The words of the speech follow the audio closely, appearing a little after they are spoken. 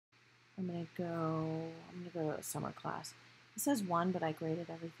I'm gonna go to a summer class. It says 1, but I graded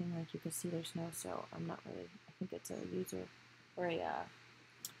everything. Like you can see, there's no, so I'm not really. I think it's a user or a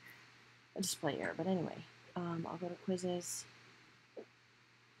display error. But anyway, I'll go to quizzes,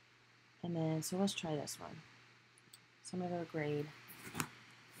 and then so let's try this one. So I'm gonna go to grade,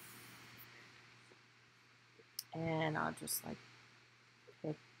 and I'll just like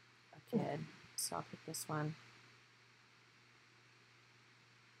pick a kid. So I'll pick this one.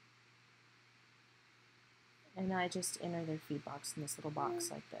 And I just enter their feed box in this little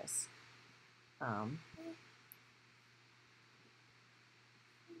box like this.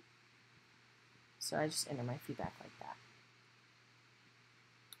 So I just enter my feedback like that.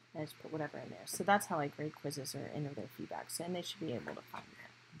 And I just put whatever in there. So that's how I grade quizzes or enter their feedback. So, and they should be able to find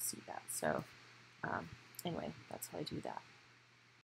that and see that. So anyway, that's how I do that.